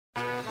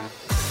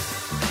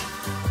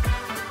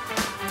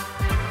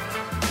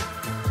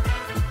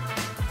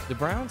The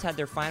Browns had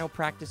their final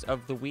practice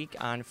of the week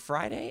on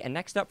Friday, and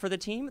next up for the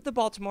team, the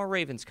Baltimore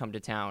Ravens come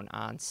to town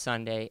on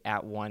Sunday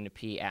at 1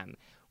 p.m.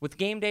 With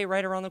game day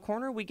right around the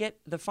corner, we get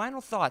the final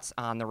thoughts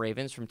on the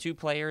Ravens from 2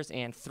 players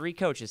and 3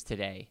 coaches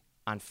today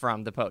on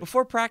From the Podium.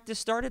 Before practice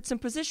started, some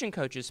position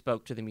coaches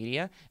spoke to the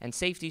media, and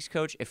safeties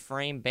coach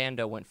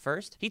Banda went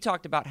first. He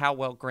talked about how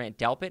well Grant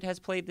Delpit has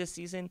played this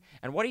season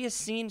and what he has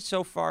seen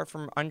so far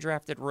from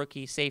undrafted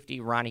rookie safety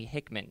Ronnie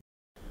Hickman.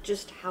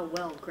 Just how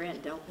well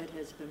Grant Delpit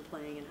has been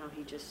playing and how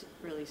he just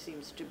really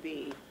seems to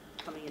be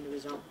coming into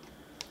his own.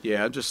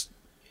 Yeah, just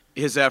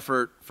his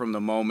effort from the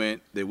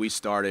moment that we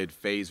started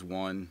phase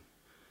 1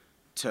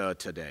 to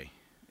today.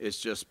 It's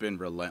just been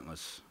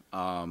relentless.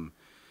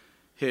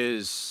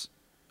 His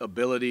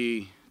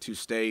ability to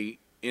stay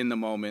in the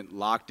moment,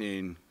 locked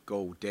in,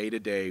 go day to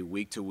day,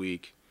 week to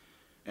week,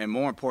 and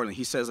more importantly,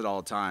 he says it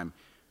all the time,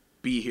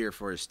 be here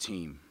for his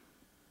team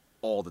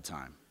all the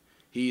time.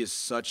 He is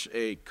such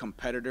a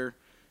competitor.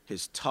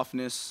 His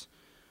toughness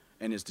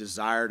and his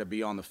desire to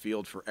be on the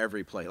field for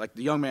every play. Like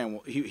the young man,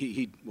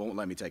 he won't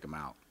let me take him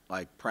out.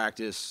 Like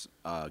practice,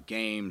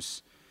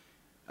 games,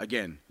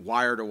 again,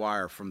 wire to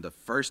wire from the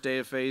first day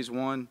of phase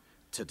 1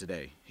 to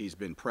today. He's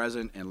been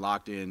present and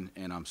locked in,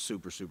 and I'm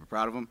super, super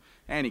proud of him.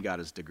 And he got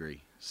his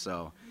degree.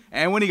 So,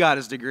 and when he got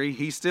his degree,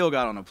 he still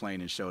got on a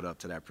plane and showed up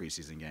to that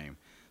preseason game.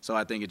 So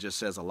I think it just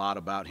says a lot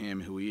about him,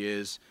 who he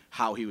is,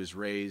 how he was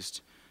raised.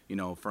 You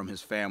know, from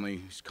his family.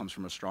 He comes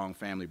from a strong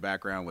family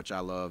background, which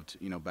I loved,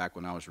 you know, back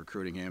when I was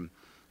recruiting him.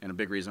 And a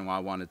big reason why I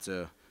wanted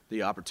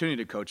the opportunity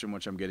to coach him,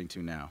 which I'm getting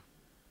to now.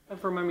 I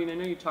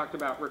know you talked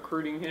about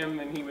recruiting him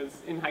and he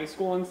was in high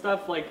school and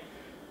stuff. Like,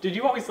 did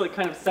you always, like,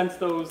 kind of sense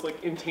those,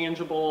 like,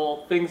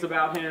 intangible things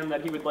about him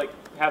that he would, like,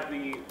 have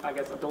the, I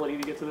guess, ability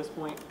to get to this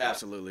point?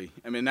 Absolutely.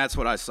 I mean, that's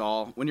what I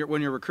saw. When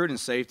you're recruiting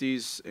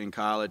safeties in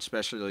college,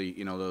 especially,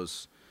 you know,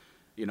 those,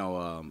 you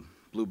know,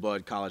 blue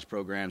blood college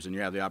programs, and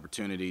you have the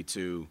opportunity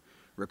to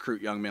recruit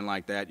young men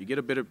like that, you get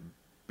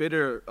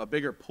a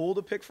bigger pool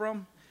to pick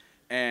from,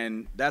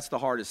 and that's the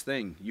hardest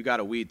thing. You got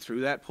to weed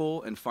through that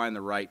pool and find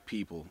the right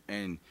people.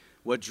 And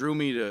what drew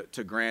me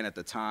to Grant at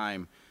the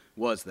time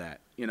was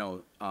that, you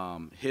know,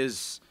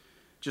 his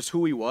just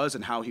who he was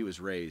and how he was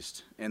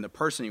raised and the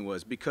person he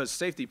was, because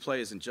safety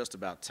play isn't just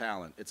about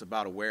talent. It's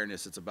about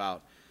awareness. It's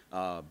about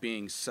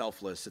being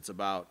selfless. It's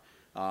about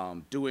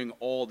doing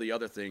all the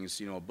other things.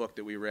 You know, a book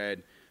that we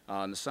read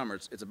in the summer,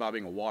 it's about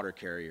being a water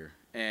carrier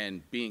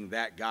and being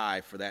that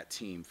guy for that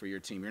team, for your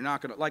team. You're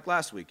not going to, like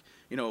last week,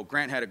 you know,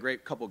 Grant had a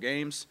great couple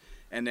games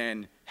and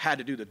then had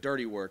to do the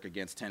dirty work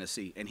against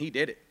Tennessee, and he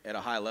did it at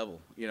a high level,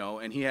 you know,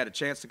 and he had a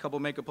chance to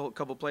make a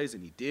couple plays,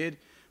 and he did,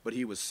 but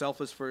he was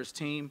selfless for his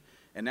team,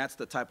 and that's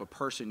the type of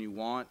person you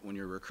want when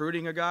you're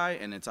recruiting a guy,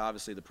 and it's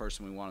obviously the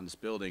person we want in this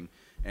building,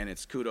 and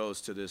it's kudos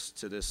to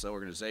this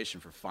organization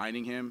for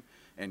finding him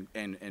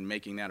and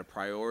making that a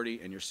priority,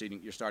 and you're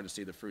starting to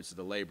see the fruits of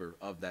the labor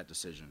of that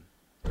decision.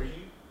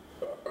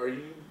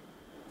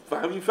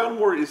 Have you found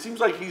more? It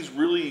seems like he's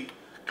really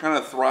kind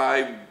of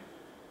thrived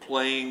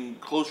playing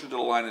closer to the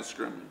line of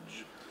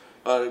scrimmage.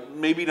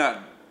 Maybe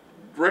not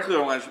directly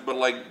on the line, but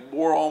like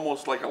more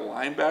almost like a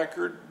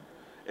linebacker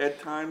at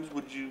times.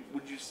 Would you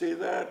say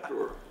that?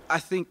 Or? I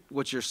think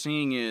what you're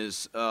seeing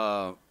is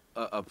a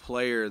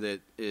player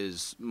that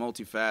is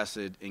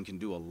multifaceted and can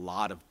do a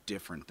lot of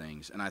different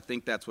things. And I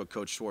think that's what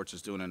Coach Schwartz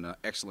is doing an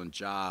excellent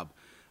job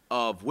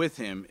of with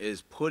him,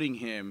 is putting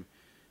him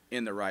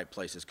in the right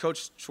places.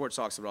 Coach Schwartz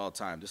talks about it all the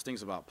time. This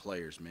thing's about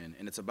players, man,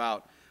 and it's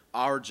about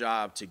our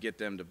job to get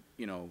them to,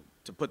 you know,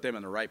 to put them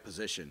in the right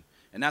position.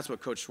 And that's what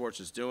Coach Schwartz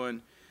is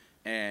doing.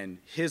 And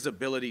his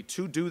ability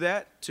to do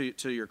that,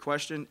 to your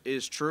question,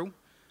 is true.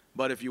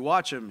 But if you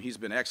watch him, he's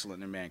been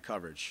excellent in man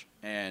coverage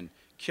and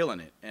killing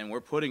it. And we're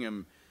putting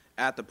him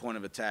at the point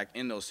of attack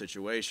in those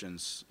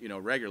situations, you know,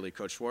 regularly,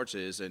 Coach Schwartz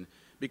is, and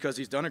because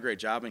he's done a great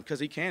job and because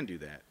he can do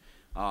that.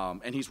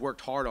 And he's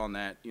worked hard on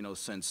that, you know,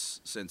 since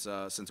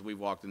we've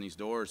walked in these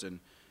doors. And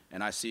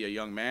I see a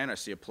young man, I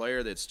see a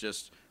player that's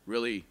just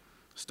really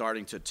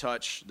starting to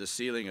touch the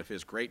ceiling of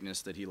his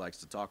greatness that he likes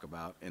to talk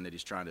about and that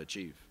he's trying to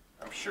achieve.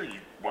 I'm sure you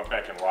went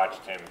back and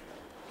watched him,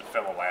 the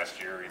film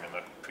last year, even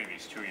the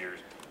previous 2 years.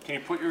 Can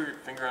you put your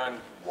finger on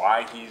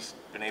why he's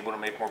been able to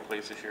make more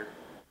plays this year?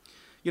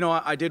 You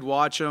know, I did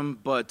watch him,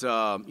 but,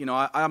 you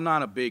know, I'm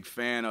not a big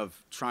fan of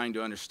trying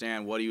to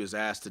understand what he was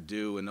asked to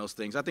do and those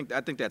things. I think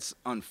that's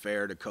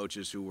unfair to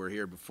coaches who were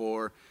here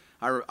before.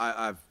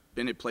 I've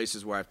been at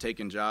places where I've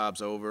taken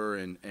jobs over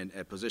and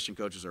at position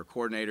coaches or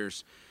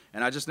coordinators,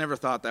 and I just never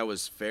thought that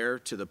was fair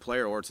to the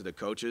player or to the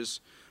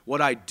coaches.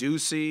 What I do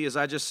see is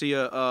I see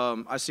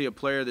a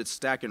player that's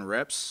stacking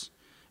reps,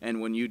 and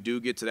when you do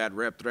get to that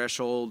rep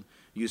threshold,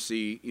 you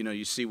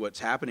see what's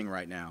happening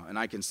right now, and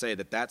I can say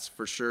that that's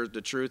for sure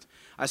the truth.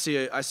 I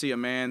see a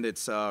man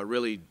that's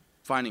really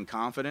finding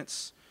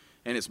confidence,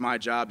 and it's my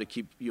job to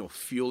keep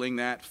fueling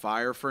that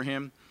fire for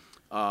him,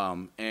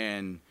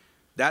 and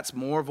that's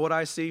more of what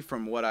I see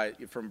from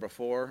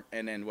before,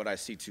 and then what I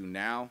see to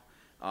now,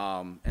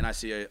 and I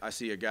see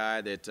a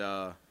guy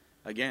that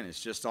again is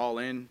just all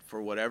in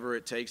for whatever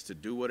it takes to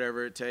do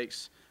whatever it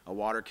takes.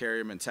 water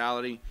carrier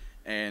mentality,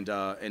 and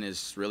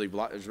is really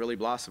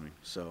blossoming.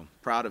 So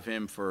proud of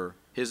him for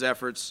his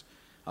efforts.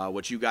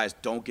 What you guys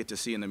don't get to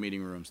see in the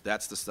meeting rooms,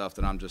 that's the stuff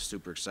that I'm just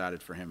super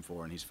excited for him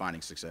for, and he's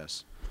finding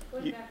success.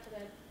 Going back to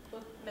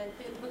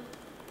that book,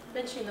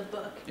 mentioning the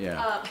book.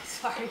 Yeah.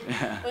 Sorry.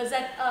 Was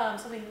that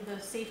something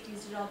the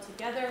safeties did all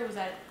together? Was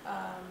that,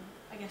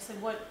 I guess,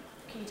 like what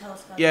can you tell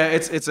us about that? Yeah,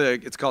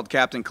 it's called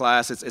Captain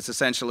Class. It's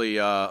essentially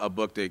a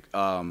book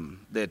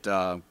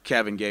that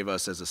Kevin gave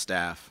us as a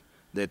staff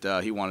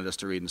that he wanted us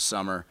to read in the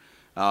summer.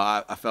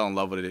 I fell in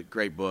love with it.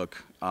 Great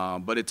book.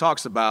 But it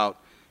talks about,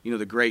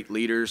 the great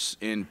leaders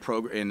in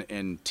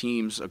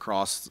teams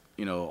across,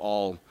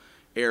 all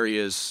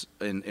areas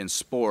in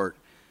sport.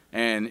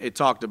 And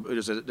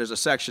there's a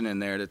section in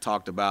there that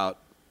talked about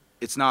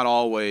it's not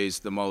always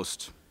the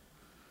most,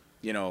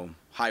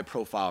 high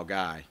profile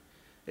guy.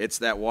 It's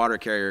that water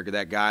carrier,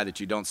 that guy that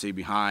you don't see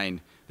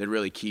behind that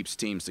really keeps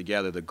teams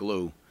together, the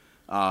glue.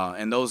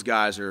 And those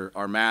guys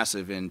are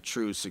massive in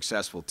true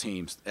successful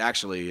teams.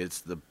 Actually,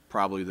 it's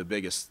probably the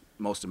biggest,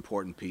 most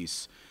important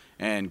piece.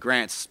 And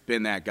Grant's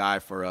been that guy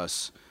for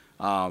us,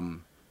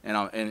 and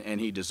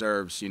he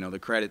deserves, the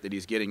credit that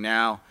he's getting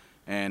now.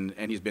 And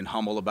he's been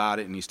humble about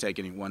it, and he's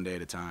taking it one day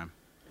at a time.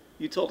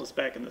 You told us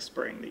back in the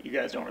spring that you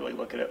guys don't really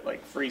look at it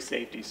like free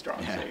safety,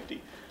 strong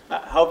safety.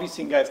 How have you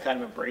seen guys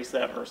kind of embrace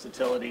that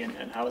versatility,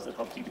 and how has it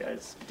helped you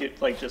guys,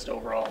 just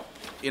overall?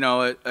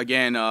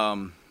 Again,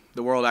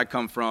 the world I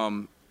come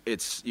from,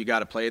 you got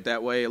to play it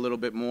that way a little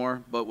bit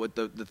more. But with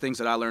the things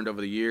that I learned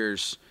over the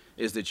years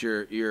is that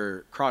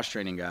you're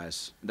cross-training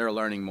guys. They're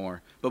learning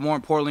more. But more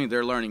importantly,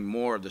 they're learning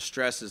more of the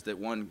stresses that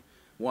one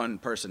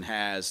person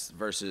has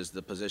versus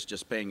the position,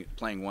 just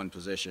playing one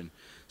position.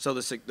 So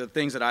the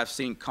things that I've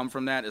seen come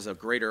from that is a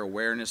greater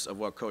awareness of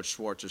what Coach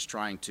Schwartz is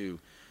trying to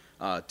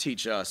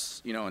teach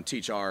us, and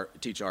teach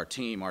our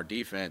team, our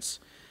defense.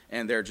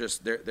 And there's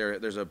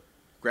a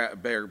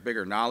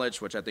bigger knowledge,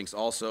 which I think is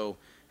also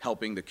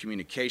helping the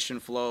communication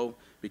flow,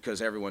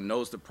 because everyone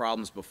knows the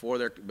problems before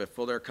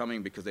they're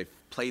coming, because they've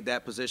played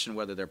that position,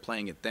 whether they're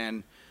playing it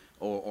then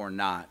or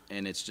not.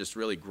 And it's just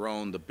really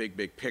grown the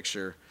big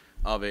picture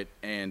of it,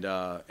 and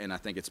I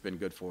think it's been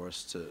good for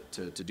us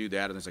to do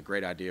that, and it's a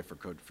great idea for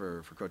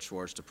Coach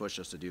Schwartz to push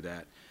us to do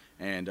that,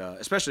 and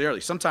especially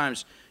early.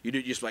 Sometimes you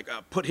just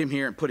put him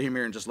here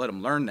and just let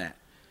him learn that.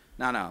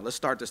 No, let's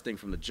start this thing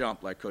from the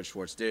jump, like Coach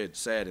Schwartz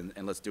said,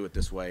 and let's do it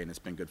this way, and it's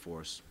been good for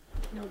us.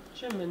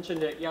 Jim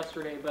mentioned it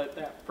yesterday, but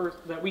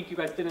that week you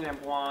guys didn't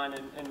have Juan,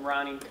 and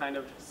Ronnie kind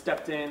of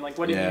stepped in. Like,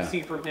 what did you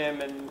see from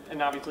him,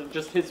 and obviously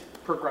just his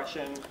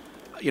progression?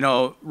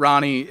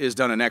 Ronnie has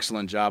done an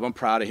excellent job. I'm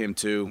proud of him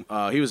too.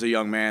 He was a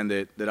young man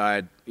that I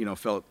had,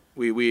 felt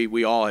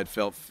we all had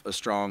felt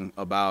strong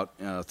about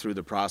through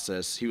the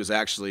process. He was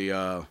actually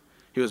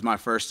he was my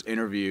first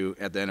interview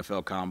at the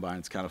NFL Combine.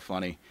 It's kind of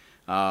funny.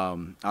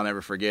 I'll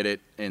never forget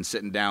it, and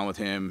sitting down with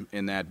him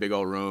in that big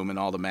old room and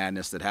all the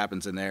madness that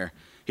happens in there.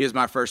 He was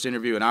my first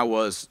interview, and I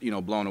was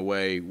blown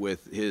away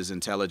with his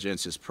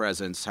intelligence, his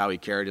presence, how he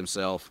carried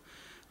himself.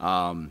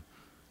 And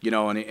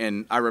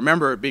I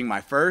remember it being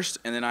my first,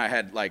 and then I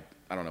had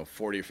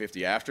 40 or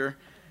 50 after.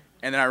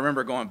 And then I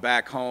remember going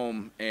back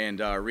home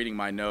and reading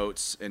my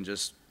notes and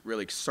just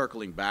really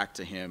circling back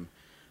to him.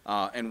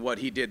 And what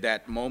he did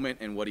that moment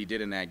and what he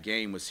did in that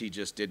game was he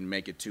just didn't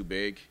make it too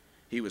big.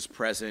 He was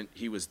present.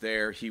 He was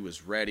there. He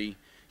was ready.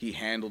 He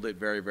handled it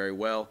very, very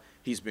well.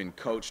 He's been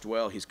coached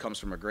well. He comes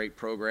from a great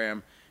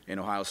program in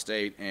Ohio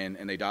State, and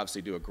they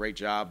obviously do a great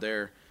job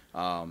there.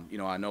 I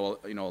know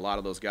a lot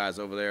of those guys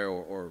over there,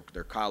 or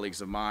they're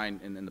colleagues of mine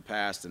in the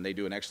past, and they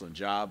do an excellent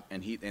job.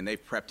 And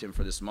they've prepped him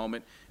for this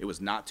moment. It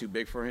was not too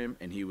big for him,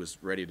 and he was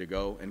ready to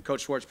go. And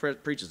Coach Schwartz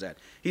preaches that.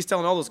 He's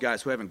telling all those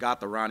guys who haven't got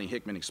the Ronnie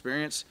Hickman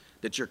experience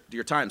that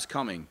your time's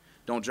coming.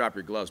 Don't drop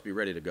your gloves. Be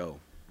ready to go.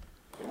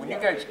 When you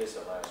guys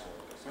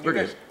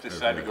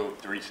decide to go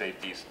three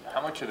safeties,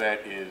 how much of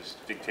that is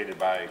dictated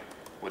by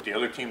what the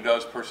other team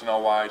does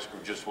personnel-wise,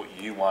 or just what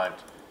you want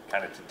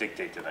kind of to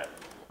dictate to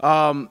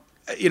them?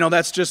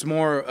 That's just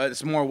more.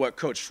 It's more what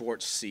Coach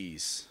Schwartz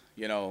sees.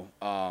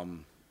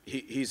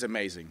 He's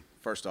amazing.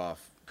 First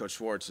off, Coach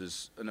Schwartz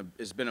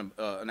has been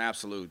an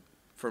absolute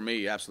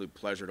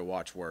pleasure to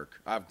watch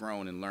work. I've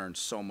grown and learned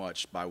so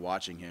much by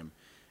watching him,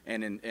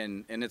 and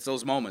it's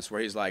those moments where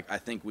he's like, I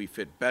think we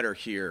fit better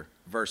here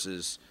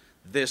versus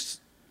this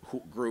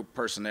group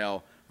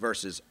personnel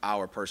versus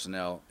our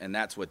personnel, and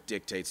that's what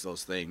dictates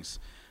those things.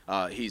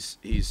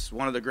 He's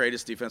one of the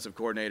greatest defensive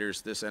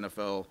coordinators this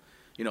NFL.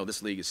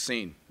 This league has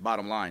seen,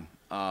 bottom line.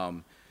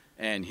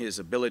 And his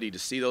ability to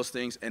see those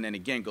things, and then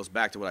again, goes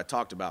back to what I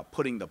talked about,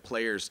 putting the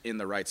players in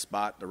the right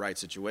spot, the right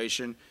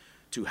situation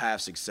to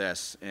have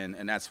success,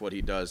 and that's what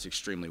he does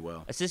extremely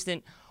well.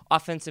 Assistant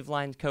offensive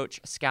line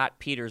coach Scott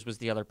Peters was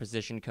the other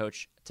position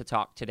coach to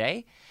talk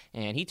today,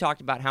 and he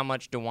talked about how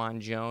much DeJuan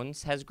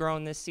Jones has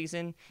grown this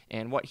season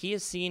and what he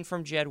has seen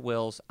from Jed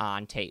Wills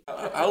on tape.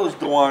 How has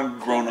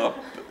DeJuan grown up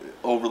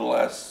over the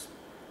last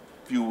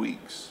few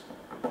weeks?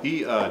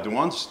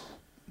 DeJuan's,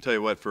 tell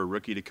you what, for a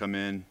rookie to come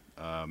in,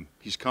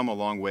 he's come a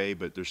long way,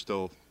 but there's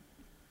still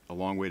a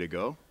long way to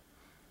go.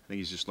 think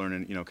he's just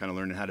learning, kind of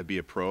learning how to be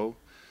a pro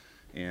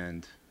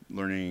and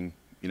learning,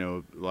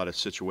 a lot of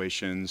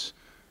situational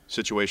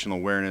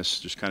awareness,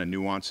 just kind of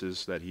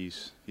nuances that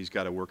he's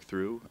got to work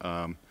through.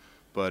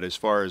 But as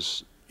far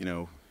as,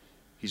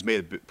 he's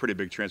made a pretty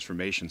big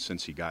transformation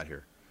since he got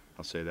here.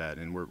 I'll say that,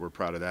 and we're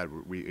proud of that.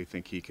 We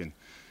think he can,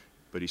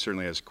 but he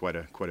certainly has quite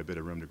a bit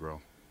of room to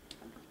grow.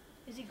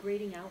 Is he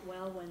grading out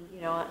well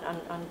when,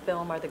 on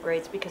film are the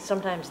grades? Because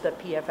sometimes the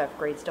PFF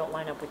grades don't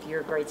line up with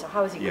your grades. So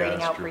how is he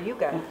grading out true. for you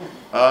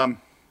guys?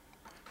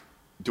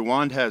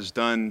 DeWand has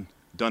done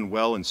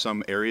well in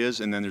some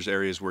areas, and then there's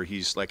areas where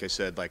he's, like I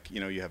said,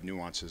 you have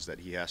nuances that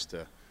he has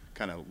to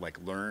kind of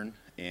learn,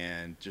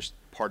 and just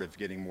part of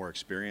getting more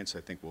experience,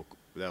 I think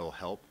that'll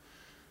help.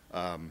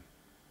 I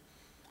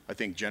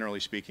think generally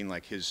speaking,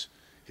 his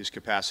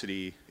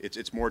capacity,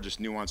 it's more just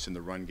nuance in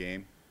the run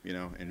game.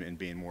 And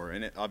being more,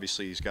 and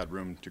obviously he's got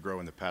room to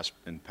grow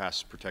in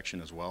pass protection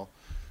as well,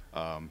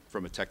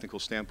 from a technical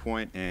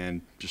standpoint,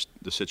 and just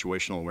the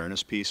situational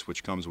awareness piece,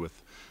 which comes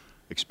with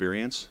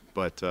experience.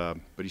 But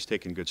he's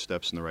taking good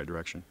steps in the right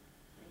direction.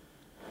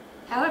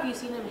 How have you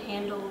seen him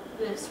handle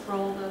this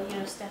role,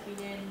 though? Stepping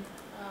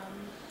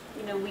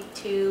in, week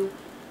 2,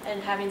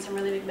 and having some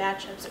really big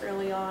matchups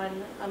early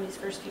on these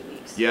first few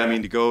weeks. Yeah,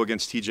 to go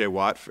against T.J.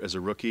 Watt as a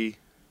rookie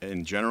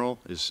in general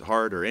is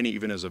hard, or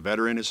even as a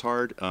veteran is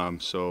hard.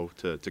 So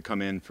to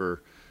come in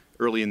for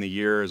early in the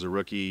year as a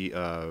rookie,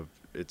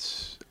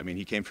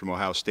 he came from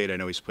Ohio State. I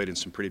know he's played in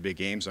some pretty big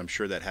games. I'm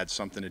sure that had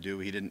something to do.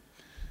 He didn't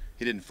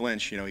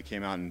flinch. He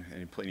came out and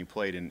he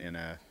played in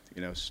a,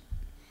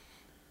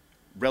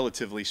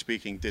 relatively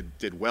speaking,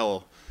 did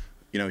well.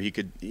 He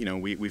could,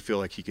 we feel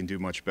like he can do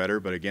much better,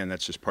 but again,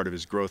 that's just part of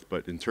his growth.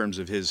 But in terms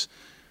of his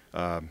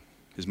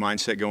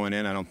mindset going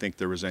in, I don't think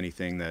there was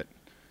anything that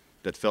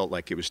felt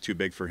like it was too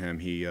big for him.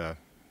 He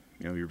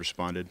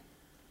responded.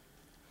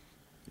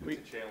 What's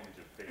the challenge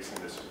of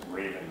facing this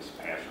Ravens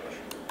pass rush?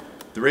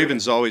 The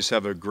Ravens always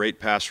have a great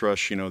pass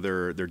rush.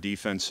 Their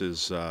defense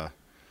is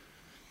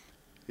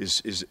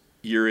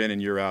year in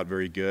and year out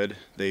very good.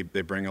 They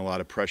bring a lot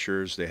of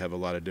pressures. They have a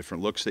lot of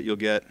different looks that you'll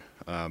get.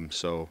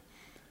 So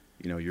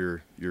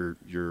you're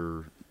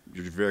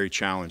very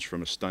challenged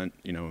from a stunt.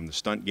 In the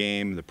stunt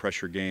game, the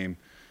pressure game,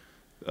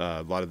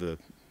 a lot of the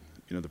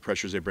the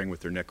pressures they bring with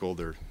their nickel,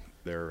 their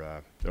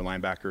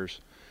linebackers,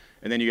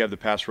 and then you have the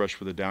pass rush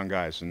for the down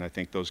guys, and I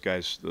think those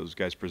guys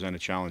present a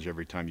challenge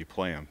every time you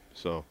play them.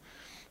 So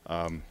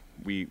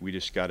we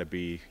just got to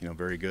be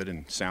very good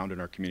and sound in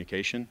our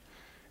communication,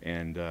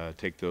 and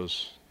take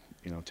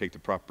the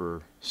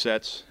proper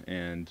sets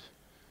and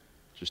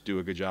just do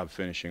a good job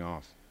finishing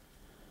off.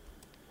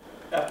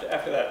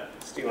 After that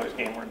Steelers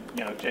game where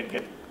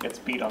Jed gets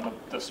beat on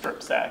the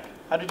strip sack,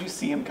 how did you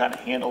see him kind of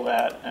handle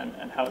that,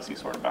 and how has he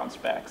sort of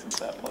bounced back since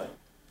that play?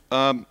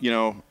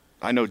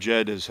 I know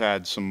Jed has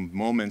had some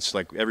moments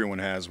like everyone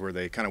has where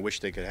they kind of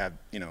wish they could have,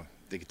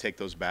 they could take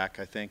those back,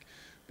 I think.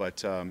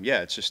 But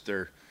it's just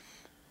they're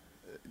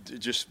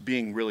just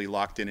being really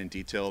locked in and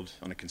detailed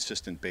on a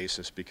consistent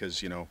basis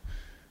because,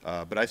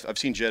 but I've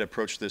seen Jed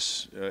approach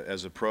this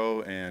as a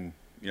pro, and,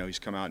 he's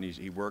come out and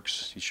he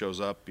works, he shows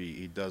up,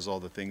 he does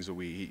all the things that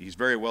he's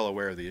very well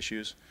aware of the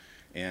issues.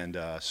 And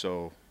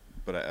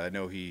but I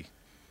know he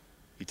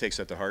takes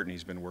that to heart, and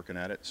he's been working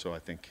at it. So I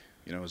think,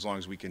 as long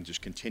as we can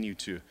just continue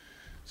to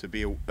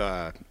be,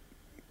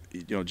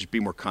 just be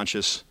more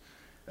conscious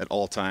at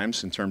all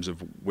times in terms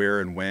of where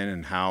and when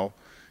and how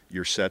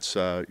your sets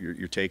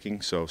you're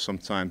taking. So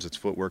sometimes it's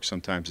footwork,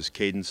 sometimes it's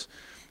cadence,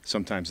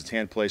 sometimes it's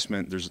hand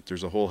placement.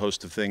 There's a whole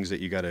host of things that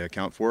you got to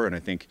account for. And I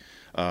think,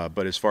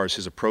 but as far as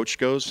his approach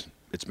goes,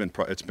 it's been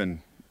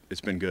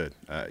good.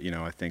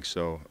 I think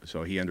so.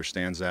 So he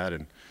understands that,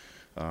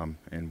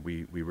 and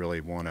we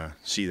really want to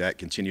see that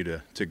continue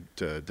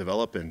to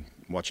develop and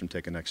watch him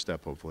take a next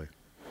step, hopefully.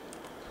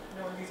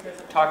 These guys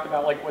have talked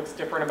about what's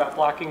different about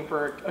blocking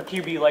for a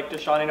QB like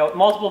Deshaun. I know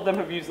multiple of them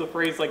have used the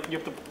phrase you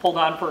have to hold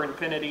on for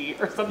infinity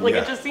or something.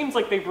 Yeah. It just seems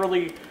like they've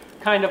really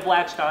kind of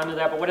latched onto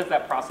that. But what has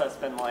that process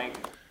been like?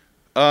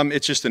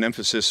 It's just an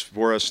emphasis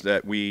for us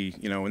that we,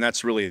 and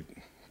that's really,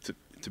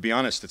 to be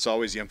honest, it's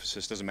always the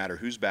emphasis. Doesn't matter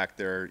who's back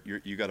there.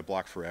 You got to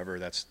block forever.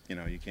 That's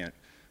you can't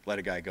let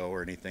a guy go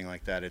or anything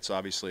like that. It's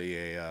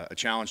obviously a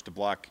challenge to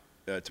block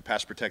to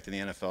pass protect in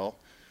the NFL.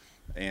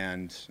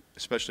 And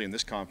especially in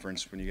this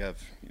conference when you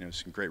have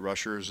some great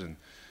rushers and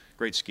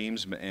great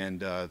schemes,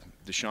 and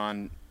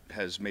Deshaun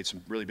has made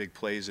some really big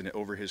plays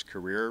over his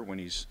career when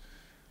he's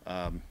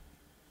that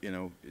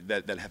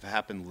have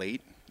happened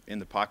late in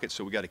the pocket,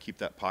 so we got to keep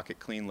that pocket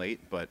clean late,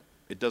 but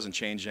it doesn't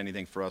change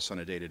anything for us on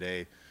a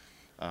day-to-day.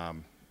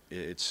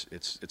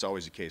 It's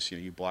always the case,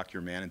 you block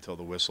your man until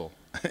the whistle.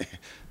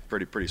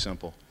 pretty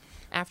simple.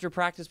 After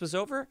practice was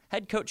over,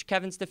 head coach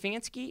Kevin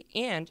Stefanski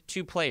and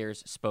 2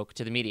 players spoke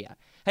to the media.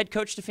 Head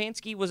coach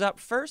Stefanski was up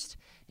first,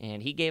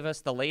 and he gave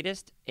us the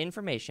latest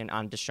information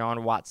on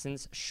Deshaun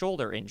Watson's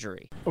shoulder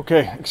injury.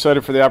 Okay,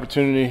 excited for the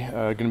opportunity.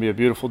 Going to be a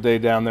beautiful day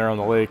down there on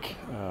the lake.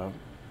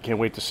 Can't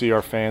wait to see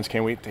our fans.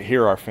 Can't wait to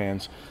hear our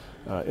fans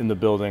in the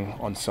building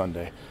on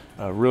Sunday.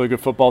 A really good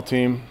football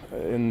team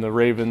in the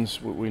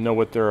Ravens. We know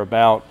what they're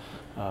about.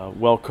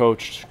 Well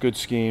coached, good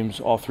schemes,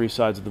 all three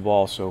sides of the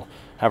ball. So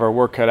have our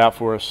work cut out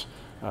for us,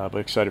 but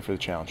excited for the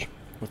challenge.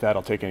 With that,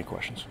 I'll take any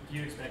questions. Do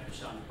you expect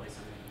Deshaun to play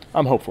Sunday?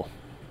 I'm hopeful.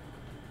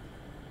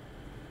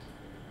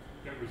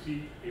 Was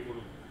he able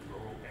to throw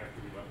after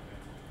we left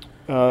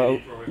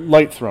him?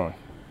 Light throwing.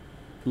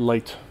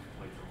 Light.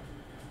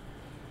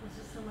 Was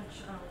this so much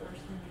worse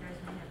than you guys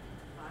may have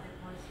thought it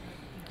was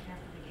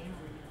after the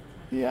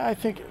game? Yeah, I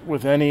think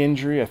with any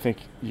injury, I think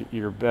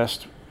you're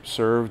best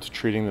served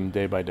treating them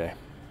day by day.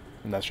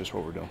 And that's just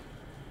what we're doing.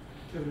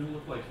 Kevin, it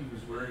looked like he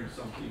was wearing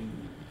something,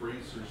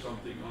 brace or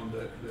something on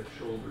that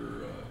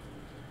shoulder.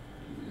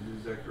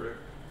 Is that correct?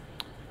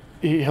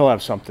 He'll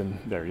have something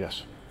there,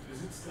 yes.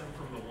 Does it stem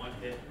from the one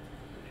hit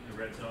in the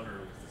red zone, or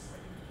was this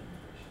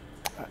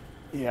like an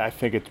accumulation? Yeah, I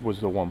think it was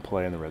the one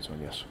play in the red zone,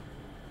 yes.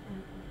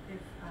 And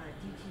if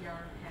DTR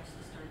has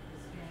to start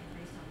this game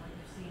based on what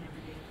you've seen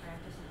every day in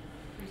practice and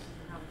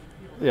preseason, how would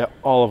you feel? Yeah,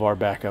 all of our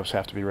backups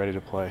have to be ready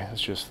to play.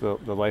 It's just the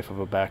life of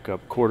a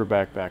backup,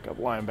 quarterback, backup,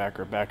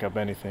 linebacker, backup,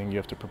 anything. You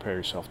have to prepare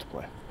yourself to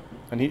play.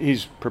 And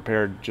he's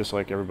prepared just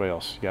like everybody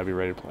else. You got to be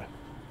ready to play.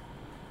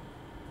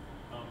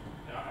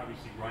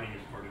 Obviously, running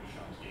is part of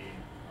Deshaun's game.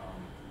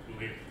 Will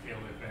they have to tail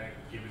that back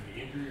given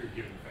the injury or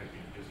given the fact that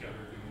you just got her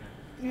doing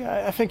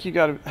that? Yeah, I think you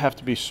have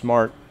to be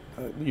smart.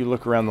 You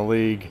look around the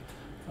league,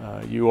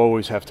 you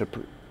always have to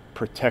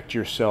protect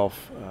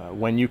yourself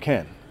when you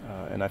can.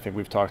 And I think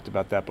we've talked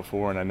about that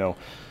before. And I know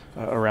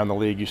around the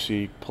league you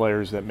see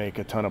players that make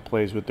a ton of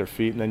plays with their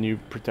feet, and then you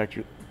protect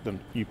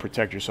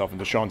yourself.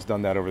 And Deshaun's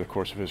done that over the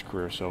course of his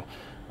career. So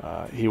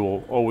he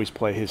will always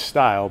play his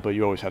style, but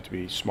you always have to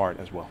be smart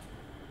as well.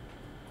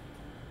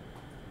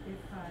 If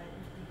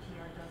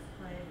DTR does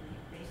play,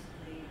 you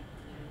basically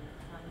can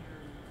run your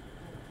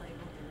full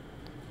playbook and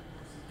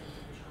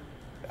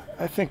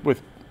Deshaun. I think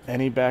with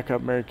any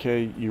backup, Mary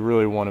Kay, you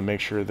really want to make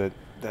sure that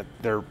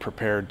they're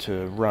prepared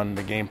to run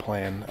the game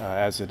plan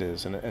as it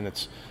is. And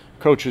it's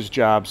coaches'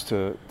 jobs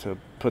to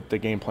put the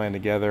game plan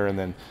together and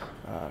then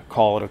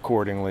call it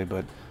accordingly.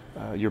 But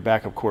your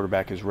backup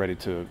quarterback is ready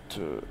to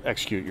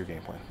execute your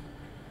game plan.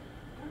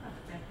 What about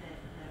the fact that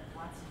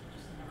Watson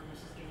just never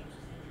misses games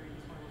with injury?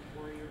 He's one of those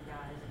warrior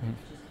guys, and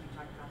it's just, you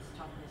talked about his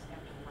toughness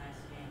after the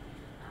last game.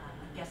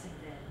 I'm guessing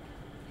that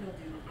he'll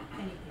do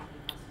anything he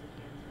possibly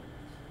can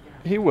to get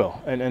out. He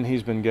will, and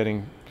he's been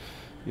getting,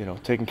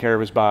 taking care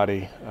of his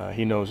body.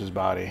 He knows his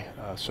body,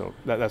 so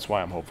that's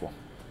why I'm hopeful.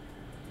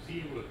 Was he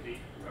able to take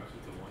reps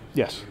with the ones?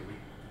 Yes.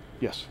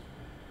 Yes.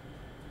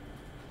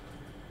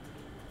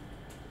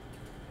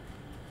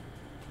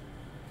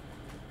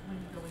 When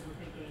you go into a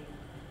big game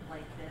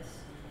like this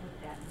with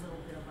that little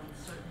bit of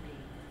uncertainty,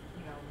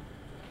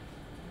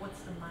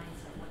 what's the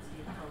mindset? What's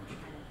the approach?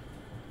 Kind of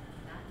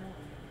not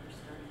knowing if your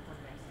starting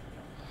quarterback's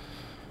going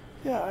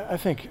to go. Yeah, I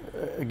think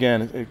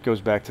again it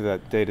goes back to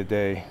that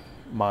day-to-day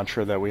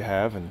mantra that we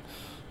have, and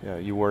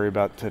you worry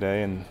about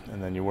today, and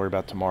then you worry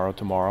about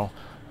tomorrow.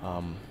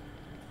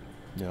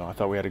 I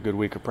thought we had a good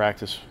week of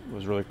practice. It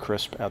was really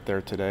crisp out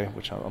there today,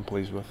 which I'm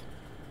pleased with.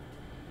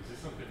 Is this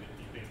something that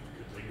you think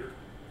could linger?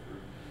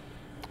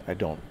 I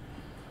don't.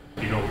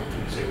 You know,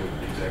 can you say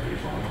what exactly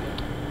is wrong with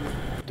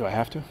that? Do I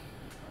have to?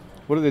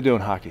 What do they do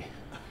in hockey?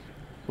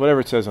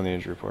 Whatever it says on the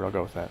injury report, I'll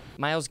go with that.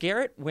 Myles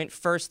Garrett went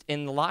first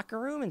in the locker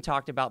room and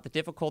talked about the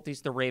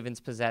difficulties the Ravens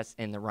possess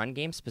in the run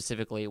game,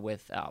 specifically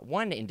with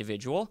one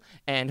individual,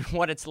 and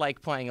what it's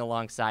like playing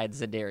alongside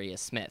Zadarius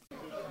Smith.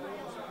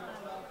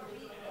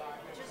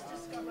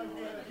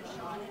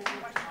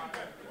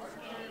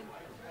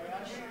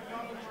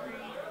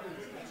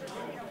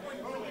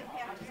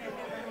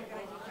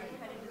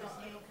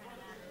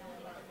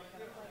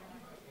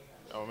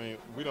 I mean,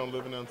 we don't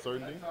live in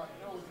uncertainty.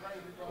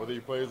 Whether he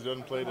plays or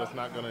doesn't play, that's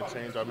not going to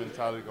change our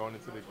mentality going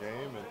into the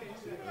game. And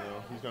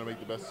he's going to make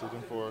the best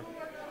decision for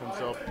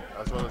himself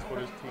as well as for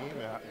his team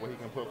and what he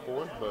can put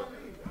forth. But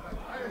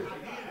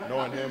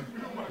knowing him,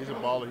 he's a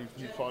baller.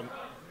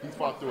 He's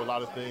fought through a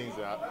lot of things.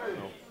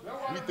 And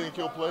we think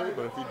he'll play,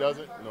 but if he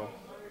doesn't,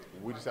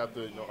 we just have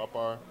to up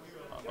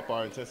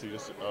our intensity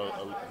just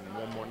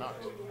one more notch.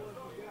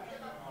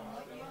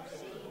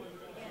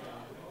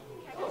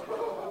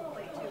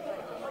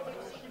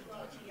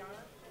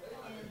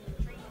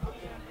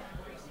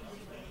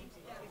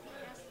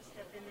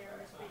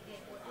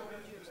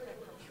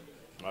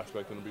 I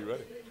expect him to be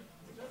ready.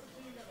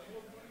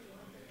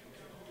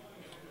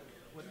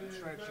 What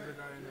strikes you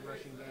regarding the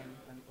rushing game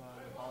and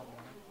the ball?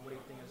 What do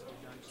you think has to be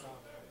done to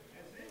stop?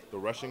 The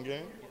rushing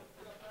game?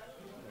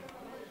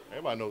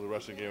 Everybody knows the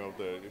rushing game up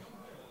there.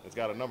 It's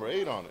got a number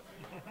 8 on it.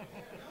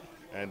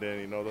 And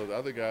then, those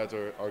other guys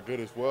are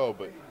good as well,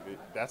 but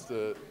that's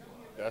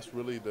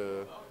really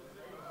the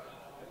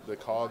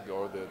cog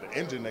or the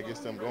engine that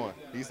gets them going.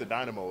 He's the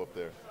dynamo up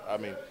there. I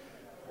mean,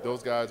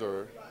 those guys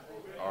are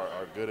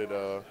good at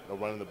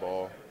running the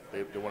ball.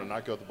 They want to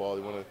knock out the ball.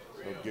 They want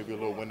to give you a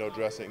little window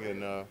dressing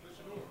and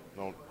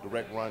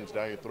direct runs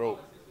down your throat.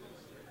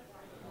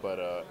 But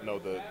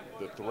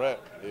the threat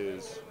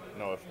is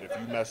if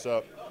you mess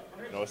up,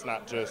 it's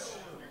not just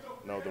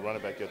the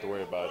running back you have to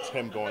worry about. It's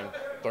him going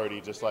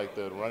 30, just like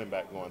the running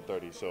back going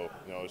 30. So,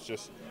 it's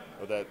just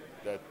that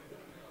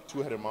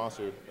two-headed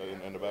monster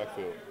in the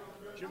backfield.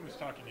 Jim was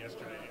talking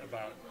yesterday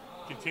about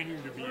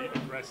continuing to be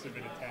aggressive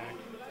in attack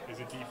as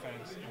a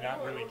defense and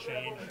not really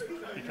change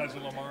because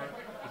of Lamar.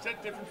 Is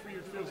that different for you?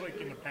 It feels like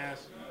in the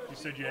past you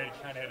said you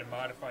kind of had to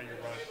modify your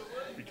rush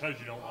because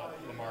you don't want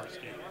Lamar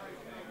escaping.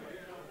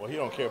 Well, he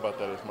don't care about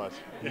that as much.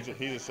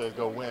 He just says,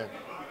 go win.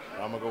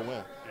 I'm going to go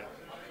win.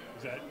 Yeah.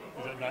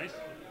 Is that nice?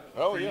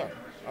 Oh, yeah.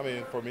 I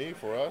mean, for me,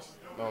 for us,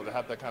 to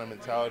have that kind of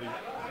mentality,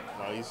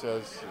 he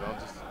says,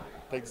 just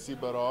take the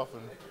seatbelt off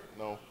and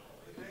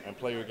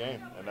play your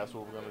game, and that's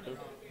what we're going to do.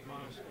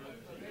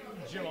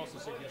 Jim also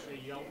said yesterday,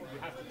 you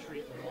have to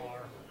treat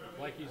Lamar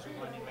like he's a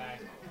running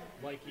back,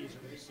 like he's a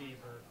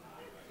receiver.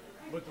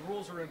 But the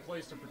rules are in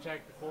place to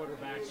protect the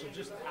quarterback. So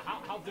just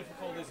how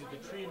difficult is it to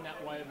treat him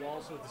that way while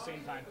also at the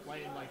same time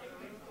playing like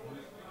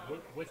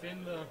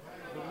within the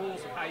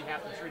rules of how you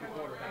have to treat a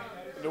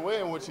quarterback? The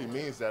way in which he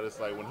means that is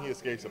like when he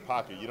escapes the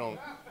pocket, you're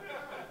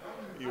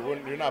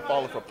not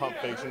falling for pump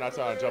fakes. You're not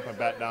trying to jump and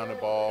bat down the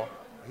ball.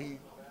 He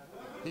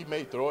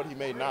may throw it, he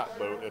may not.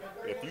 But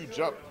if you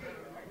jump,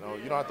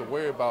 you don't have to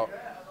worry about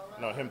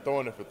him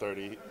throwing it for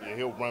 30.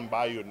 He'll run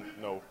by you and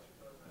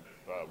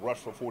rush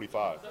for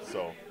 45.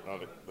 So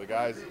the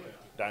guy's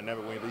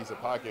dynamic when he leaves the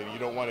pocket, and you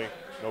don't want to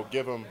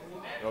give him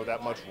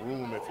that much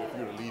room if you're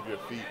to leave your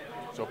feet.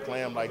 So play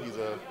him like he's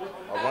a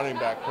running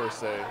back per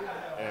se,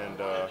 and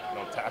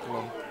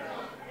tackle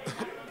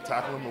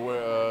him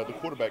where the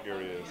quarterback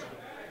area is.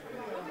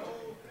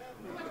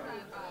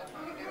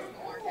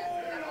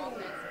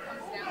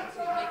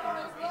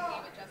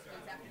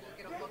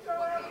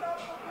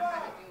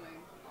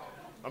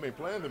 I mean,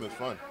 playing them is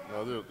fun.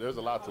 There's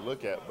a lot to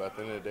look at, but at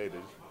the end of the day,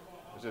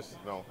 it's just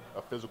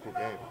a physical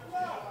game.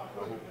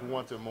 Who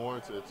wants it more?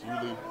 It's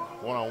usually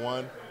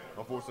one-on-one.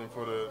 Unfortunately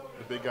for the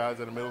big guys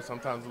in the middle,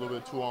 sometimes a little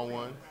bit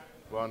two-on-one.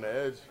 But on the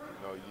edge,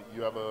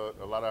 you have a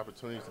lot of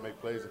opportunities to make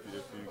plays if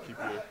you keep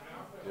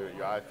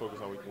your eye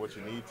focused on what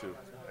you need to.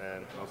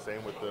 And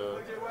same with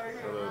the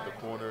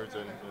corners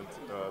and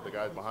the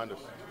guys behind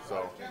us.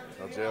 So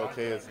JLK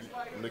is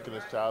licking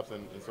his chops,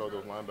 and so are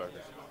those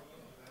linebackers.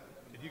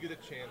 Did you get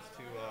a chance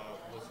to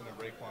listen to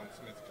Raekwon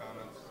Smith's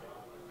comments?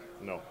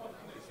 No.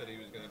 He said he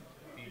was going to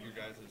feed your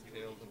guys'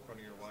 tails in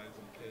front of your wives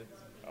and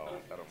kids. Oh,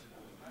 I don't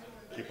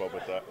keep up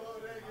with that.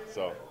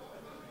 So,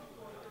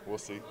 we'll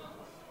see.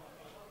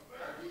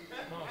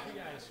 Well, you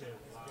guys have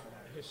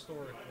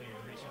historically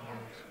in recent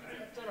years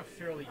done a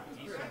fairly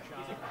decent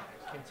job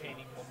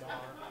containing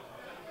Lamar,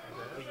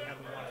 but you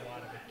haven't won a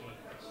lot of the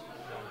games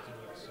while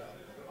doing so.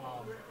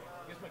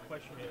 I guess my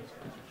question is,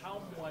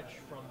 how much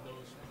from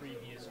those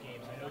previous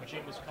games? I know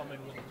Jim is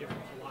coming with a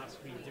different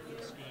philosophy,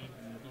 different scheme.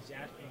 He's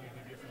asking you to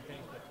do different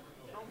things, but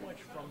how much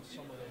from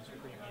some of those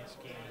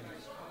previous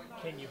games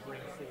can you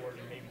bring forward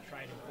and maybe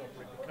try and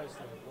incorporate, because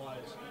there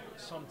was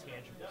some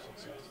tangible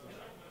success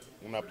there?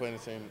 We're not playing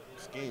the same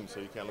scheme,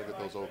 so you can't look at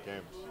those old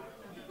games.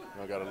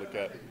 Got to look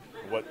at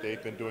what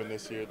they've been doing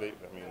this year.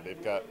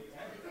 They've got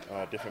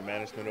different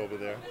management over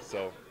there,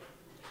 so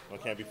I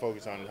can't be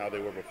focused on how they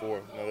were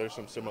before. There's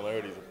some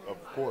similarities, of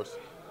course.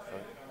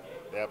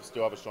 They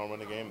still have a strong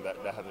running game. That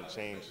hasn't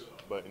changed.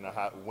 But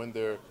when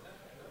they're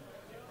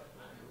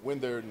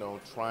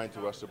trying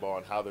to rush the ball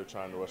and how they're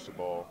trying to rush the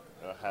ball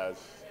has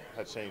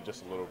changed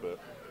just a little bit.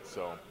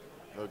 So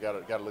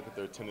got to look at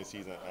their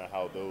tendencies and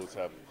how those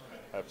have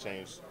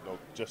changed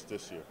just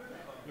this year.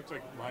 Looks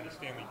like Ronnie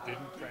Stanley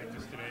didn't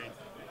practice today.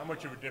 How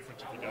much of a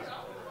difference if he doesn't?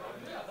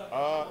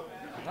 I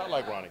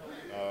like Ronnie.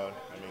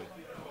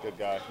 Good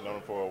guy. Known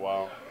him for a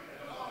while,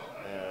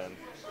 and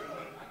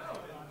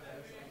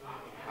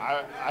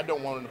I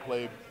don't want him to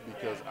play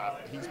because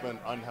he's been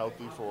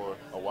unhealthy for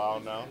a while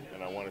now,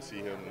 and I want to see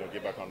him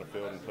get back on the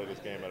field and play this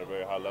game at a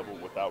very high level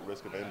without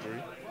risk of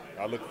injury.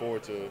 I look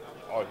forward to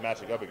always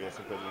matching up against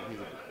him because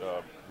he's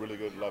a really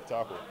good left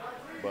tackle.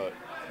 But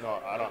no,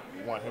 I don't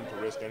want him to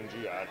risk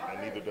injury,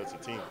 and neither does the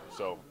team.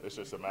 So it's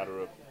just a matter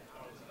of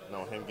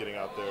him getting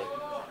out there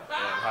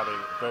and having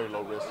very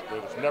low risk.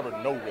 There's never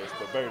no risk,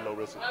 but very low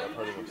risk of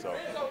hurting himself.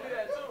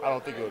 I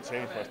don't think it will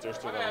change much. They're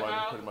still going to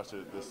run pretty much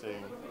the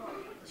same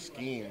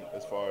scheme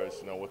as far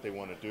as what they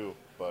want to do.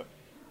 But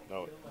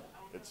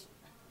it's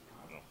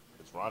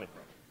Ronnie.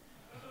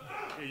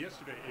 Yeah,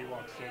 yesterday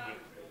Awok said that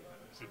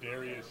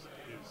Za'Darius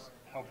has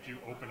helped you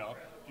open up.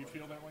 Do you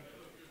feel that way?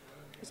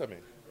 What's that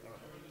mean?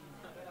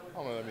 I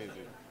don't know what that means. Do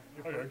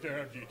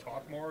you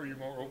talk more? Are you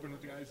more open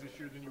with the guys this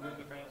year than you were in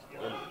the past? Do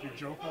you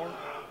joke more?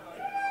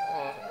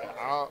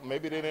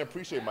 Maybe they didn't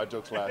appreciate my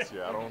jokes last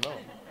year. I don't know.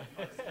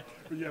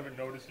 But you haven't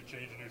noticed a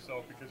change in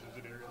yourself because of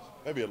Za'Darius?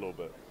 Maybe a little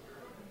bit.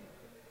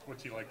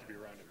 What's he like to be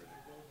around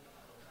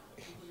every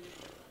day?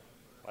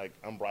 Like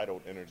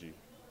unbridled energy.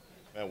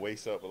 Man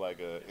wakes up with like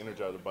a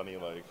Energizer bunny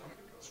like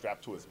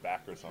strapped to his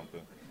back or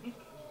something.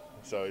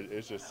 So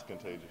it's just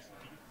contagious.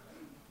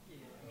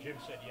 Jim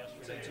said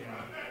yesterday,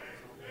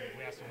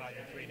 we asked him about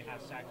your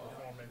 3.5 sack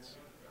performance.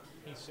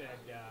 He said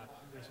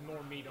there's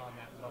more meat on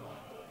that bone.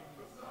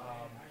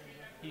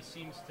 He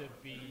seems to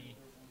be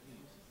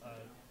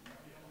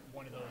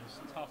one of those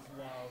tough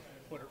love,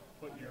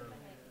 put your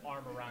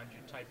arm around you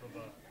type of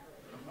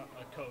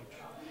a coach.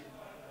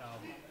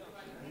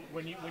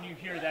 When you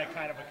hear that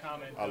kind of a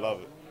comment, I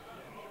love it.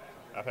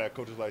 I've had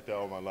coaches like that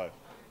all my life.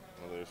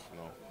 Whether it's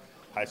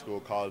high school,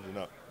 college, and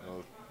up.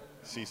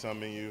 See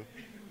something in you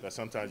that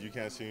sometimes you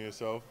can't see in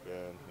yourself,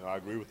 and I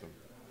agree with them.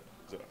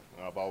 So,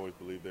 I've always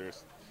believed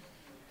there's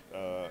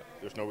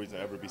no reason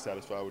to ever be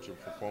satisfied with your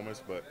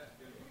performance, but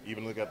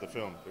even look at the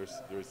film.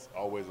 There's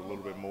always a little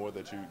bit more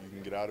that you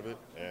can get out of it,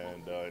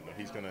 and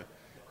he's gonna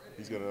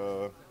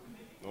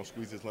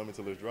squeeze his lemon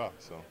till it's dry.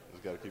 So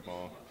just got to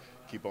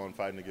keep on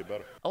fighting to get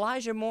better.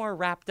 Elijah Moore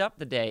wrapped up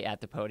the day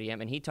at the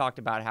podium, and he talked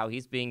about how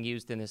he's being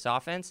used in this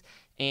offense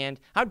and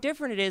how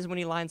different it is when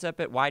he lines up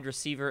at wide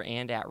receiver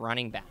and at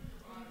running back.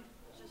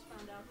 Just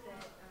found out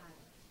that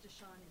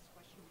Deshaun is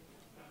questionable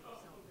today,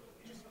 so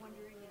just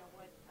wondering,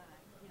 what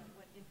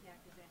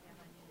impact does that have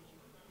on you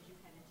as you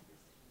head into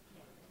this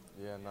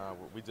game? Yeah,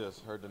 we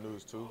just heard the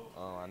news too.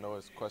 I know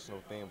it's a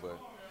questionable thing, but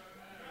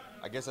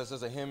I guess that's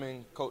just a him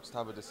and coach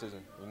type of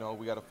decision.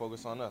 We got to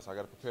focus on us. I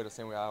got to prepare the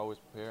same way I always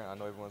prepare. I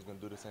know everyone's going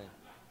to do the same.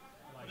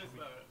 What is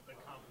the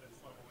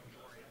confidence level in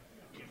Dorian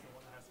if he's the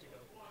one that has to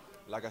go?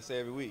 Like I say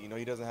every week,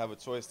 he doesn't have a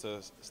choice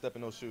to step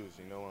in those shoes.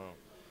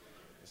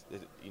 At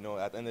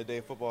the end of the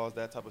day, football is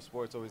that type of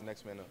sport. It's always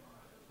next man up.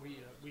 We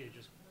had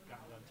just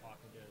gotten done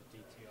talking to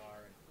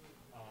DTR,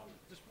 and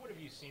just what have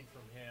you seen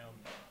from him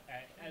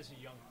as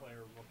a young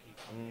player, rookie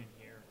coming in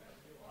here?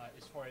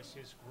 As far as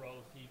his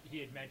growth, he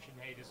had mentioned,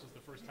 hey, this was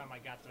the first time I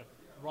got to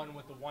run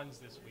with the ones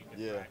this week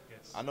in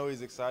practice. I know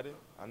he's excited.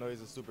 I know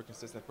he's a super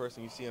consistent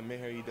person. You see him in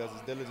here, he does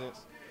his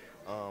diligence.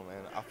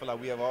 And I feel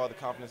like we have all the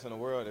confidence in the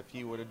world. If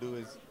he were to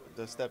do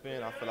the step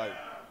in, I feel like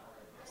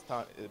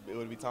it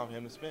would be time for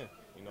him to spin,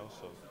 so.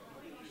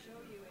 What did he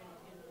show you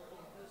in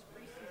those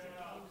preseason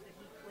games that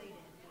he played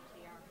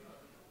in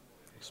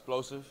DTR?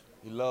 Explosive.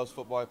 He loves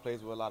football. He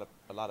plays with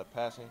a lot of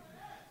passion.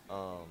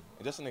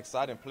 And just an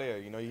exciting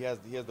player. He has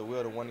the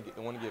will to want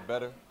to get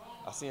better.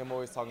 I see him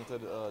always talking to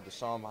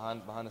Deshaun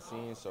behind the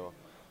scenes, so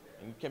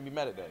you can't be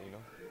mad at that.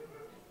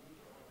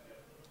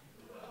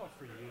 How about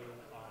for you?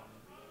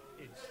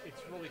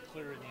 It's really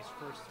clear in these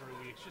first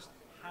 3 weeks just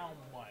how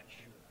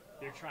much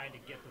they're trying to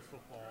get the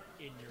football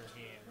in your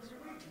hands.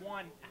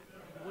 One,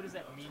 what does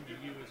that mean to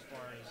you as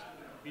far as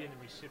being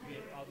the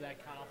recipient of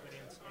that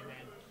confidence? And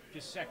then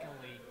just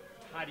secondly,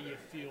 how do you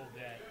feel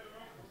that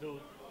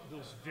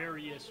those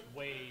various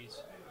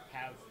ways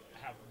have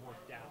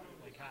worked out?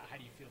 Like, how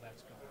do you feel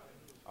that's going?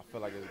 I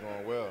feel like it's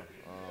going well.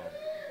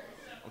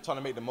 I'm trying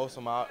to make the most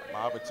of my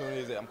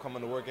opportunities. I'm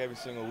coming to work every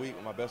single week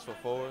with my best foot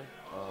forward.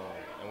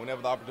 And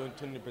whenever the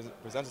opportunity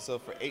presents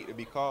itself for 8 to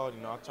be called,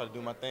 I try to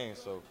do my thing.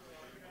 So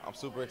I'm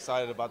super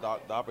excited about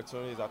the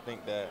opportunities. I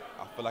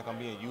feel like I'm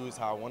being used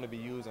how I want to be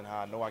used and how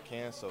I know I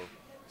can. So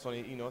it's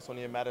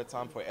only a matter of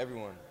time for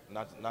everyone,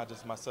 not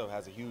just myself. It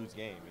has a huge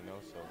game,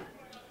 so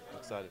I'm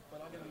excited.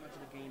 But I'll get much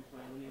of the game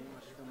plan when you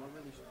watch film. What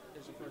really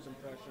is your first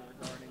impression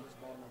regarding this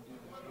ball and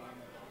defense game?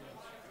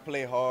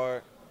 Play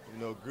hard,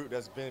 group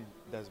that's been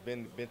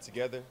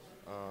together.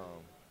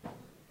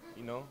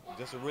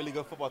 Just a really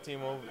good football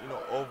team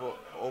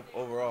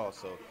overall.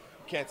 So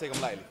you can't take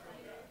them lightly.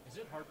 Is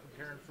it hard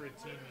preparing for a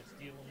team that's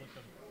dealing with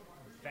the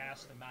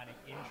vast amount of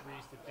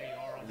injuries that they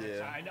are on that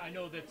side? I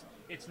know that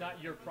it's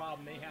not your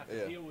problem; they have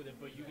to deal with it,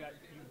 but you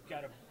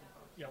got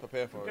to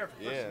prepare for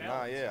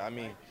it. I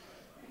mean,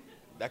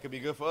 that could be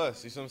good for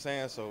us. You see what I'm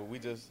saying? So we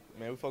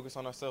focus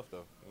on ourselves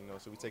though.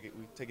 So we take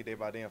it day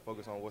by day and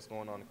focus on what's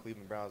going on in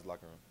Cleveland Browns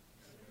locker room.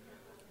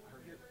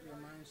 Your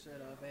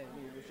mindset of, hey,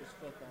 it's just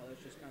football.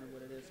 It's just kind of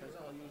what it is. Has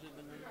all usually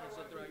been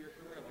throughout your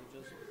career, like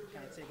just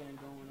kind of taking and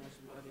going as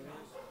what it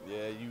is?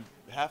 Yeah, you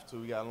have to.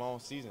 We got a long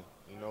season,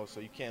 so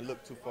you can't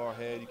look too far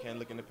ahead. You can't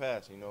look in the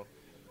past,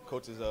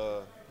 Coach's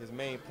his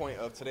main point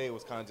of today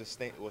was kind of just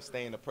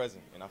stay in the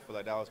present, and I feel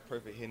like that was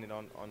perfect, hitting it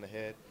on the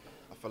head.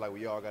 I feel like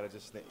we all got to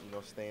just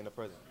stay in the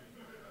present.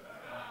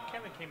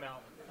 Kevin came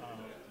out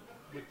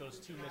with those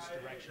 2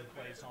 misdirection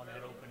plays on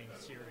that opening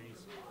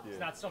series. Yeah. It's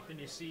not something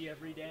you see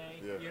every day,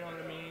 yeah. You know what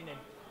I mean? And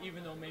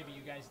even though maybe you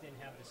guys didn't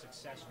have the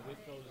success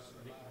with those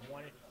that you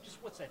wanted,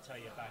 just what's that tell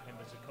you about him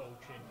as a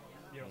coach and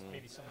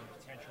maybe some of the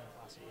potential and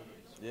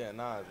possibilities?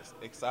 Yeah, it's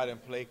exciting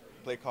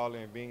play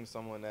calling and being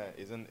someone that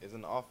is in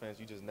the offense.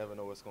 You just never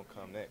know what's going to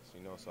come next,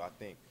 So I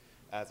think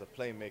as a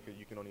playmaker,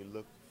 you can only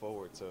look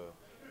forward to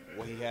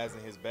what he has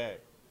in his bag.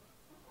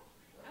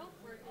 How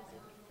important is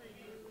it for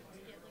you to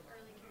get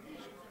early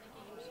completions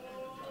in the game so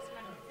you just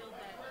kind of build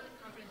that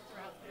confidence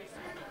throughout the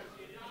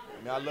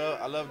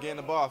season? I love getting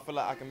the ball. I feel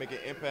like I can make an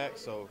impact,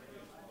 so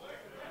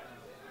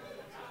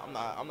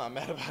I'm not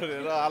mad about it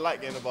at all. I like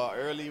getting the ball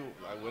early,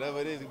 like whatever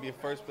it is. It could be a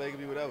first play, it could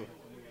be whatever.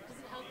 Does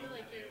it help you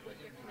with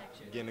your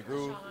connection? Getting the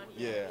groove,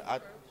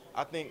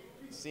 I think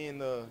seeing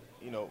the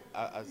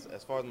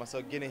as far as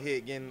myself getting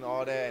hit, getting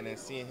all that, and then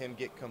seeing him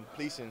get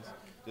completions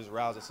just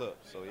riles us up.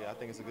 So I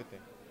think it's a good thing.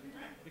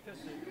 Because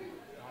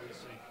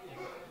obviously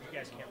you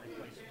guys can't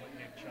replace what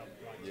Nick Chubb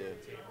brought to the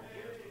table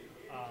here.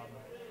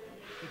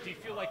 But do you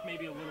feel like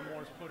maybe a little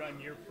more is put on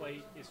your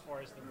plate as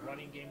far as the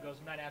running game goes?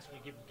 I'm not asking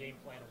you to give a game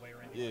plan away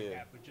or anything like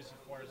that, but just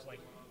as far as like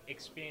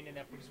expanding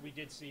that, because we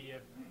did see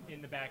you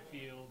in the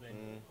backfield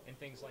and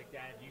things like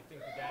that. Do you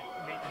think that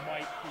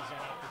might present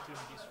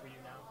opportunities for you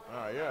now?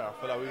 Yeah, I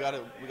feel like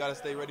we gotta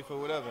stay ready for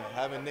whatever.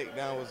 Having Nick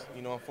down was,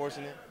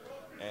 unfortunate,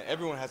 and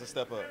everyone has to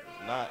step up,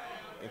 not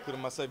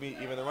including myself,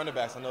 even the running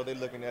backs. I know they're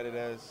looking at it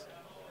as,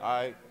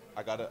 all right,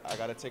 I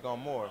gotta take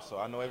on more. So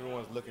I know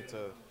everyone's looking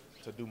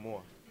to do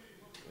more.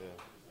 Yeah.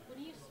 When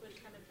you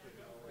switch kind of back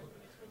and forth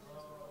between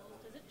those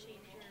roles, does it change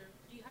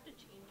do you have to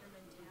change your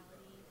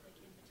mentality, like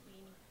in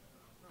between,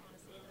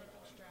 honestly, like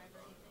each drive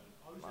or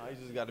anything?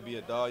 You just gotta be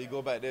a dog. You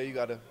go back there, you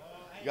gotta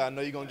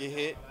know you're gonna get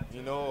hit,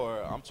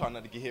 or I'm trying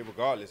not to get hit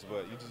regardless,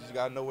 but you just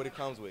gotta know what it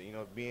comes with.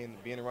 Being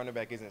a running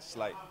back isn't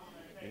slight.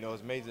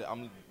 It's major.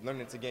 I'm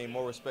learning to gain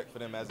more respect for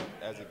them as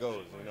it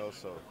goes,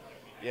 so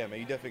yeah, man,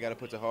 you definitely gotta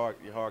put your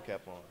hard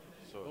cap on.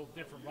 A little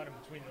different running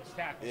between those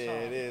tackles. Yeah,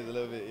 it is a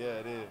little bit. Yeah,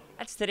 it is.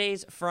 That's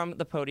today's From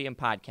the Podium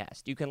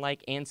podcast. You can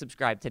like and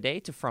subscribe today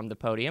to From the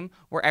Podium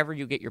wherever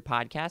you get your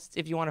podcasts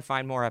if you want to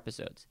find more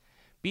episodes.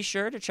 Be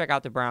sure to check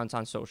out the Browns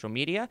on social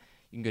media.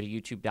 You can go to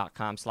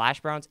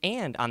youtube.com/Browns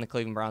and on the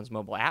Cleveland Browns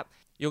mobile app.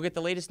 You'll get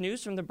the latest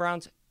news from the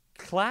Browns'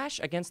 clash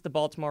against the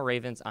Baltimore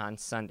Ravens on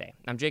Sunday.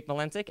 I'm Jake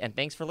Malentic, and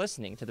thanks for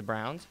listening to the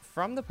Browns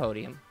From the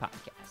Podium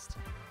podcast.